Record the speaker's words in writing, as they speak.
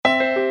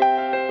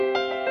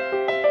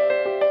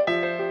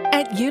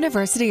At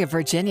University of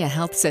Virginia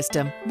Health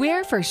System,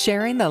 we're for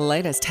sharing the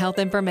latest health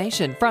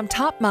information from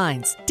top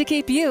minds to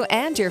keep you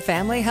and your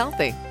family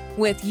healthy.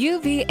 With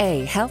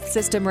UVA Health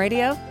System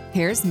Radio,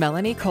 here's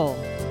Melanie Cole.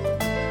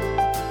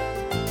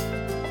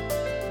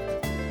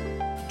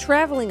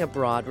 Traveling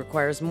abroad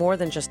requires more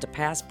than just a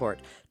passport.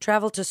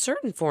 Travel to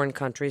certain foreign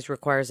countries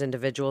requires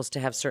individuals to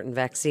have certain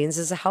vaccines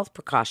as a health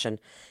precaution.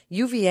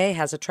 UVA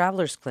has a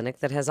traveler's clinic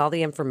that has all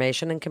the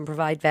information and can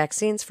provide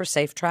vaccines for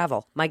safe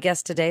travel. My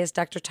guest today is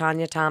Dr.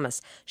 Tanya Thomas.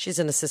 She's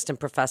an assistant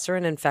professor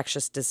in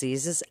infectious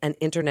diseases and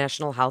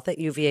international health at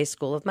UVA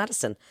School of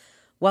Medicine.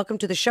 Welcome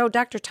to the show,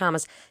 Dr.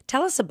 Thomas.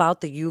 Tell us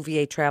about the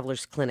UVA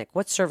Travelers Clinic.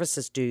 What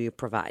services do you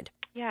provide?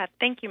 Yeah,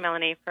 thank you,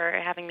 Melanie, for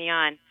having me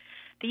on.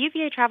 The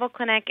UVA Travel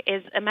Clinic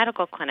is a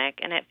medical clinic,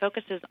 and it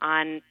focuses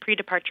on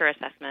pre-departure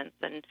assessments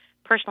and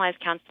personalized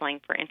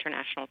counseling for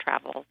international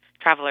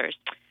travelers.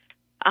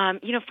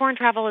 Foreign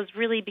travel is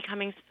really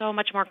becoming so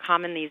much more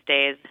common these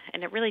days,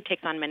 and it really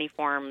takes on many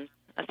forms.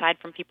 Aside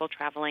from people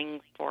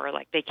traveling for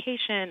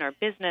vacation or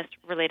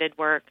business-related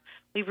work,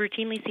 we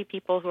routinely see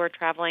people who are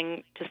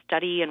traveling to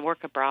study and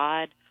work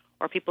abroad,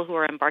 or people who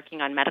are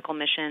embarking on medical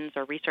missions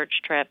or research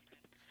trips,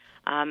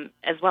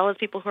 as well as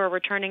people who are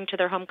returning to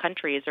their home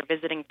countries or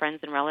visiting friends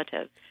and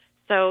relatives.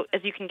 So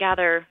as you can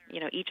gather,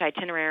 each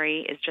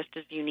itinerary is just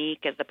as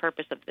unique as the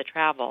purpose of the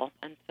travel.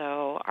 And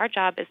so our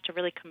job is to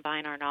really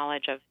combine our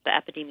knowledge of the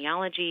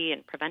epidemiology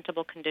and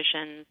preventable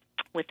conditions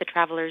with the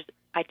traveler's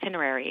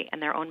itinerary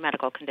and their own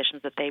medical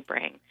conditions that they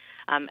bring,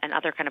 and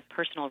other kind of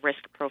personal risk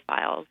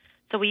profiles.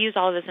 So we use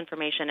all of this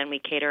information and we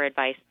cater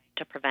advice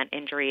to prevent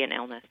injury and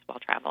illness while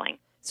traveling.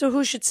 So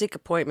who should seek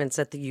appointments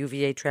at the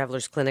UVA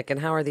Travelers Clinic, and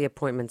how are the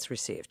appointments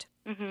received?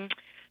 Mm-hmm.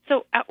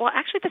 So,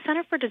 actually, the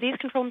Center for Disease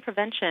Control and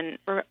Prevention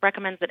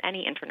recommends that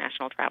any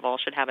international travel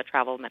should have a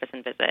travel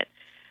medicine visit.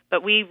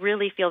 But we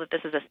really feel that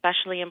this is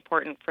especially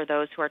important for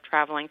those who are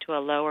traveling to a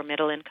low or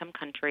middle-income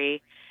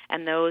country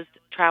and those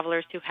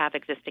travelers who have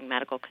existing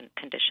medical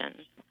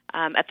conditions.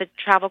 At the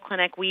travel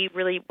clinic, we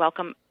really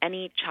welcome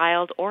any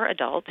child or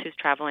adult who's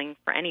traveling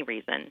for any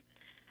reason.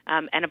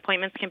 And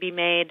appointments can be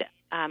made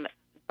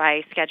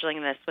by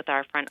scheduling this with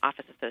our front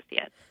office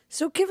associates.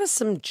 So give us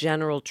some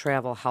general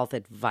travel health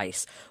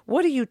advice.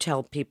 What do you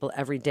tell people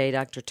every day,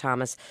 Dr.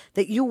 Thomas,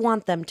 that you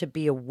want them to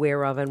be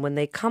aware of? And when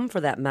they come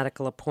for that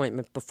medical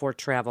appointment before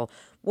travel,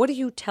 what do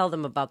you tell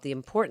them about the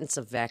importance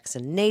of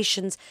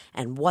vaccinations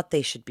and what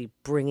they should be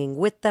bringing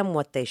with them,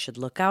 what they should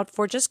look out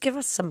for? Just give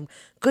us some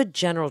good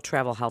general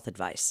travel health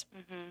advice.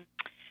 Mm-hmm.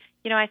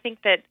 I think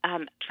that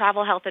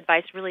travel health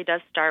advice really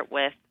does start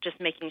with just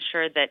making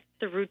sure that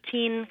the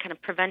routine kind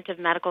of preventive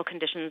medical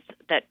conditions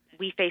that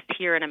we face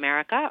here in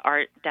America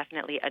are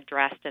definitely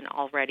addressed and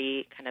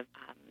already kind of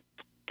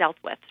dealt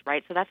with,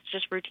 right? So that's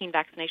just routine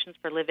vaccinations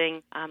for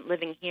living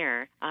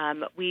here.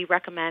 We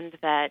recommend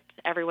that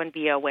everyone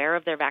be aware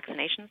of their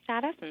vaccination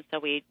status, and so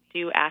we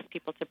do ask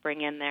people to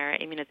bring in their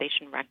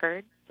immunization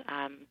records,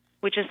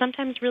 which is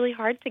sometimes really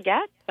hard to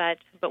get, but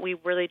we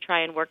really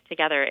try and work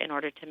together in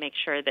order to make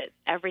sure that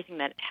everything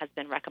that has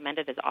been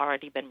recommended has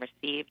already been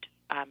received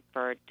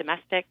for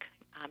domestic,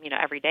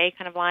 everyday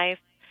kind of life.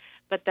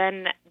 But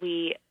then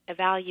we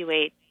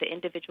evaluate the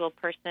individual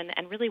person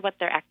and really what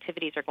their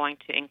activities are going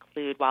to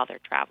include while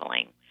they're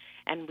traveling.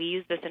 And we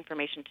use this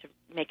information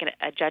to make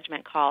a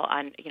judgment call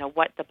on,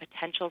 what the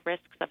potential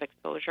risks of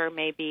exposure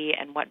may be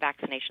and what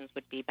vaccinations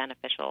would be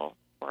beneficial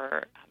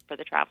for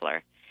the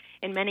traveler.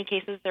 In many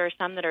cases, there are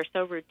some that are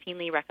so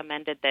routinely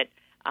recommended that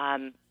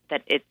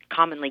it's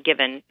commonly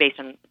given based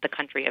on the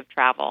country of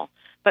travel.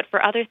 But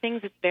for other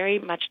things, it's very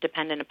much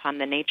dependent upon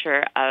the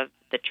nature of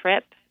the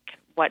trip,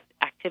 what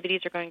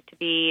activities are going to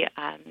be,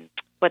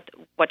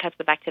 what types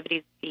of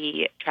activities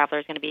the traveler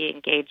is going to be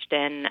engaged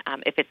in,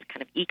 if it's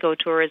kind of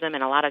ecotourism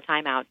and a lot of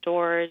time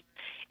outdoors,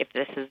 if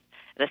this is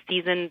the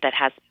season that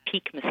has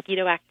peak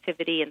mosquito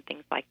activity and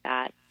things like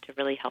that, to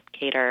really help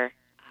cater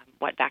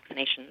what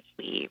vaccinations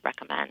we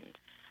recommend.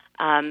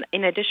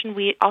 In addition,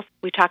 we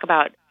talk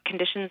about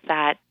conditions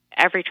that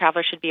every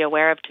traveler should be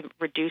aware of to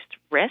reduce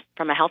risk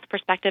from a health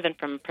perspective and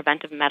from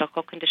preventive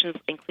medical conditions,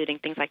 including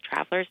things like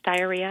traveler's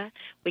diarrhea.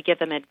 We give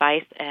them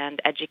advice and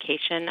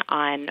education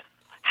on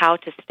how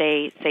to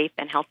stay safe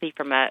and healthy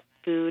from a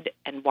food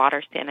and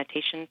water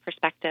sanitation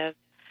perspective.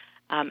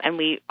 And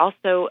we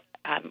also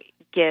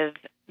give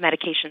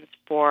medications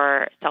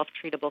for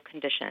self-treatable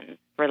conditions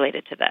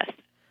related to this.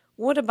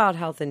 What about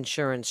health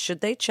insurance?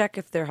 Should they check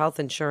if their health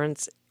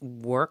insurance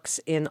works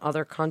in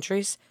other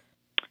countries?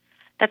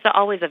 That's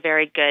always a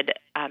very good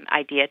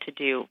idea to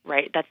do,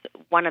 right? That's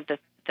one of the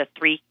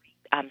three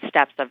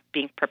steps of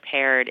being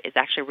prepared, is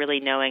actually really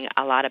knowing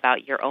a lot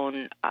about your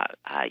own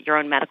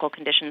medical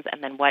conditions,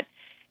 and then what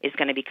is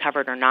going to be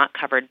covered or not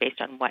covered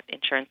based on what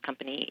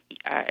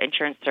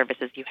insurance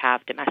services you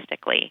have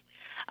domestically.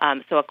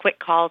 So a quick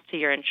call to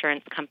your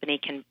insurance company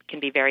can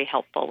be very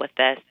helpful with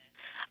this.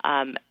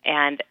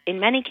 And in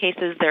many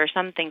cases, there are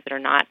some things that are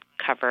not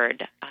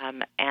covered.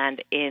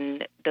 And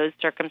in those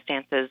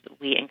circumstances,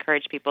 we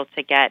encourage people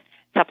to get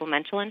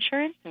supplemental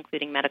insurance,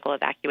 including medical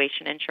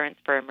evacuation insurance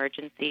for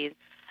emergencies.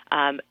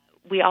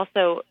 we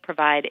also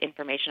provide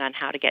information on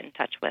how to get in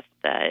touch with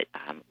the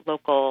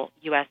local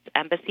U.S.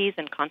 embassies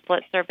and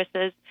consulate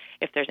services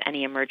if there's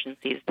any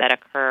emergencies that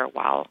occur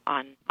while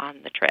on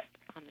the trip,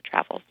 on the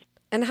travels.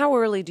 And how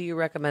early do you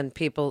recommend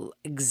people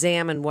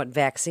examine what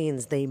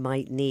vaccines they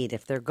might need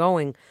if they're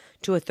going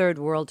to a third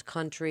world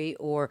country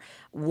or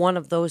one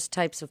of those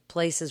types of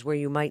places where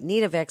you might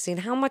need a vaccine?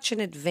 How much in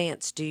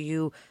advance do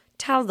you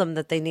tell them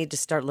that they need to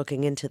start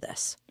looking into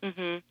this?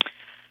 Mm-hmm.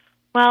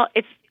 Well,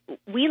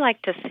 we like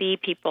to see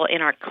people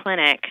in our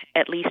clinic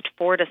at least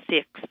 4 to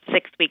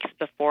 6 weeks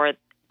before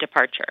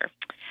departure.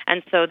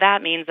 And so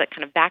that means that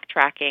kind of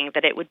backtracking,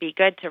 that it would be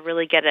good to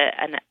really get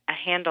a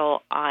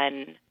handle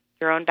on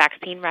your own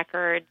vaccine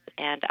records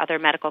and other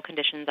medical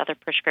conditions, other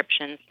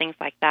prescriptions, things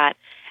like that,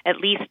 at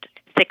least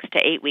 6 to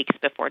 8 weeks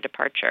before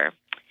departure.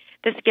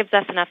 This gives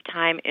us enough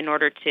time in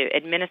order to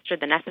administer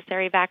the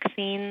necessary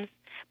vaccines,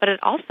 but it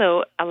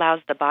also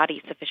allows the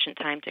body sufficient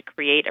time to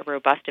create a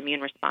robust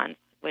immune response,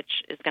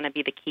 which is going to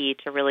be the key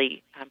to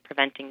really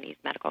preventing these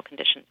medical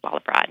conditions while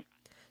abroad.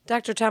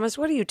 Dr. Thomas,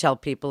 what do you tell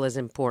people is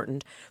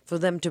important for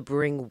them to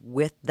bring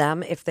with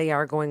them if they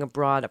are going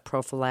abroad, a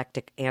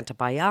prophylactic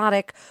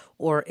antibiotic,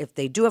 or if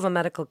they do have a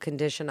medical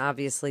condition,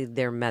 obviously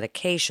their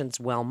medication's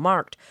well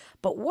marked.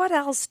 But what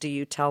else do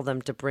you tell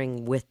them to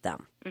bring with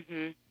them?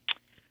 Mm-hmm.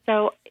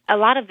 So a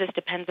lot of this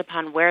depends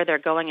upon where they're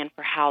going and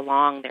for how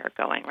long they're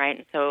going, right?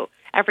 And so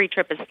every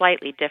trip is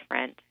slightly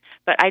different.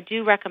 But I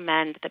do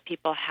recommend that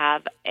people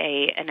have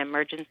an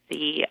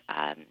emergency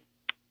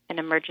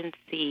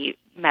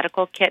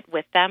medical kit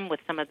with them with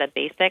some of the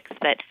basics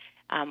that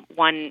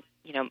one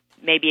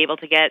may be able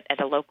to get at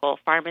a local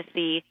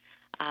pharmacy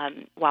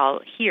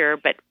while here,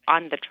 but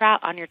on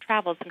your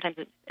travels sometimes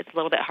it's a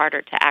little bit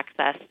harder to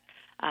access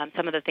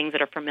some of the things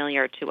that are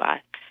familiar to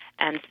us.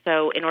 And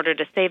so in order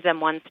to save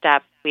them one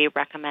step, we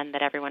recommend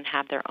that everyone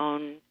have their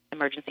own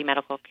emergency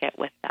medical kit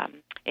with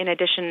them. In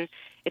addition,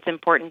 it's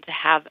important to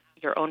have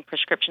your own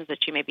prescriptions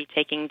that you may be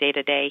taking day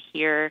to day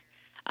here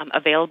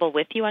available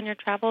with you on your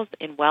travels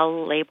in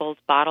well-labeled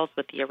bottles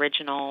with the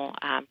original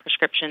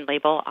prescription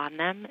label on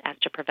them as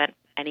to prevent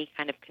any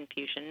kind of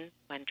confusion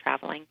when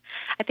traveling.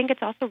 I think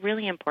it's also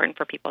really important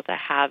for people to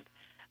have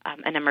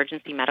an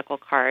emergency medical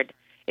card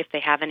if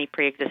they have any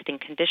pre-existing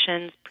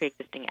conditions,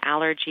 pre-existing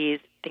allergies,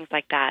 things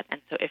like that.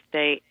 And so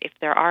if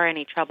there are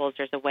any troubles,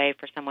 there's a way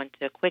for someone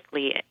to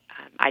quickly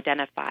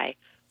identify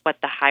what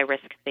the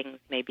high-risk things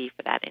may be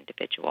for that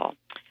individual.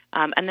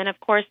 And then, of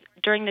course,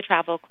 during the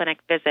travel clinic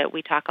visit,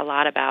 we talk a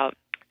lot about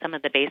some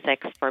of the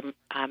basics for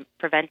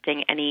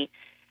preventing any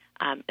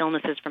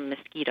illnesses from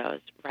mosquitoes,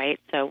 right?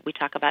 So we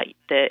talk about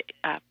the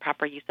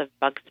proper use of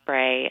bug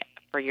spray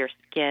for your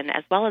skin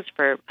as well as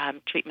for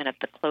treatment of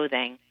the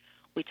clothing.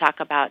 We talk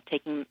about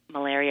taking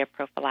malaria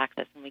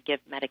prophylaxis, and we give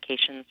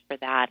medications for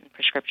that and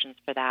prescriptions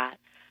for that.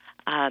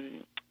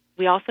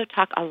 We also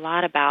talk a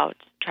lot about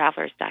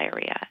traveler's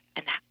diarrhea,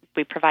 and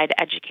we provide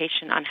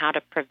education on how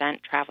to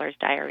prevent traveler's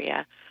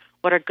diarrhea,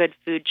 what are good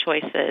food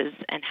choices,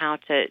 and how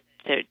to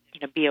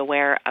be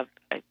aware of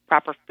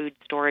proper food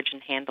storage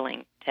and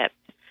handling tips.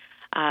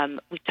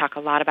 We talk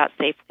a lot about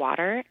safe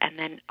water, and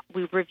then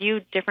we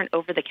review different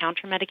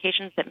over-the-counter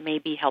medications that may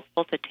be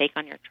helpful to take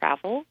on your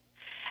travels,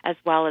 as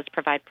well as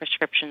provide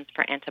prescriptions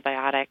for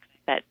antibiotics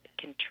that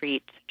can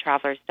treat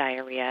traveler's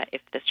diarrhea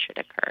if this should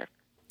occur.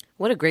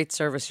 What a great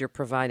service you're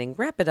providing.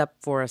 Wrap it up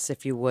for us,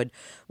 if you would,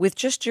 with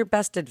just your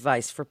best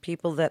advice for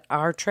people that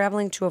are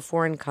traveling to a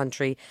foreign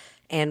country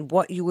and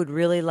what you would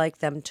really like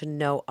them to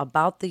know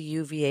about the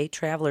UVA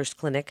Travelers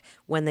Clinic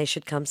when they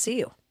should come see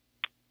you.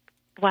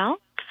 Well,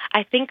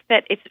 I think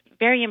that it's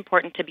very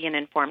important to be an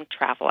informed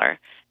traveler,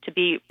 to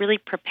be really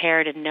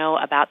prepared and know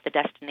about the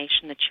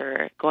destination that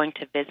you're going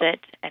to visit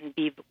and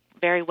be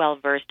very well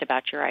versed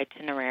about your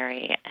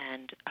itinerary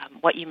and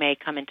what you may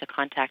come into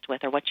contact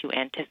with or what you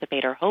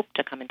anticipate or hope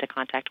to come into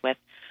contact with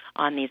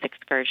on these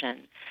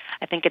excursions.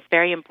 I think it's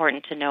very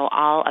important to know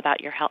all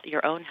about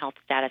your own health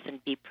status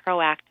and be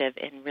proactive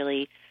in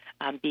really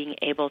being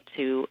able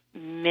to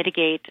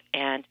mitigate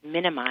and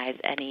minimize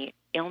any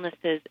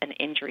illnesses and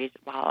injuries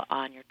while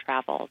on your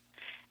travels.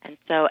 And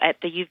so at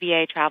the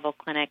UVA Travel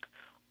Clinic,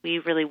 we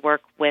really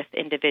work with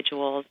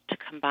individuals to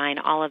combine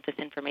all of this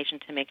information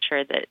to make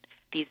sure that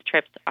these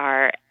trips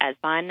are as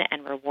fun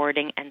and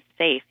rewarding and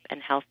safe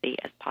and healthy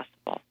as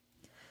possible.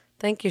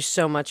 Thank you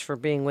so much for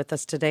being with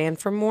us today. And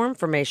for more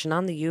information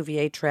on the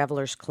UVA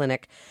Travelers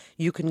Clinic,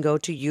 you can go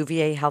to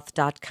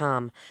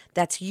uvahealth.com.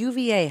 That's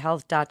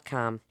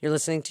uvahealth.com. You're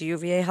listening to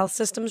UVA Health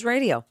Systems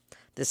Radio.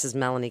 This is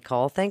Melanie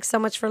Cole. Thanks so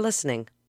much for listening.